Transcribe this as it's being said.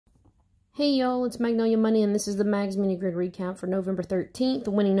Hey y'all, it's Magnolia Money, and this is the Mags Mini Grid recap for November 13th.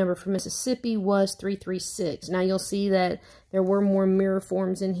 The winning number for Mississippi was 336. Now you'll see that there were more mirror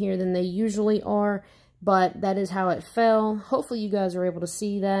forms in here than they usually are, but that is how it fell. Hopefully you guys are able to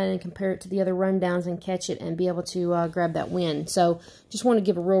see that and compare it to the other rundowns and catch it and be able to grab that win. So just want to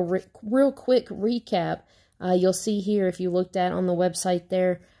give a real quick recap. You'll see here, if you looked at on the website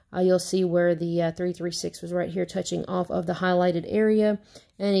there, you'll see where the 336 was right here touching off of the highlighted area.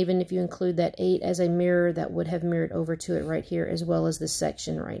 And even if you include that 8 as a mirror, that would have mirrored over to it right here, as well as this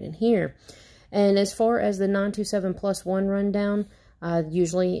section right in here. And as far as the 927 plus 1 rundown,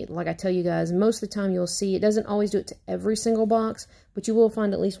 usually, like I tell you guys, most of the time you'll see, it doesn't always do it to every single box, but you will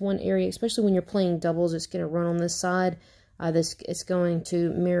find at least one area, especially when you're playing doubles, it's going to run on this side. It's going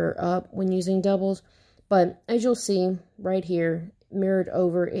to mirror up when using doubles. But as you'll see right here, mirrored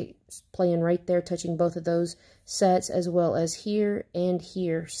over, it's playing right there, touching both of those sets, as well as here and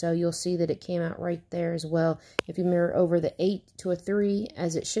here. So you'll see that it came out right there as well. If you mirror over the 8 to a 3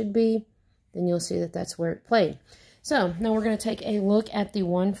 as it should be, then you'll see that that's where it played. So now we're going to take a look at the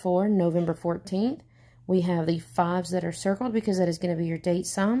one for November 14th. We have the 5s that are circled because that is going to be your date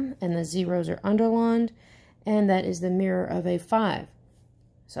sum, and the 0s are underlined, and that is the mirror of a 5.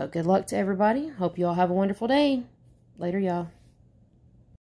 So good luck to everybody. Hope you all have a wonderful day. Later, y'all.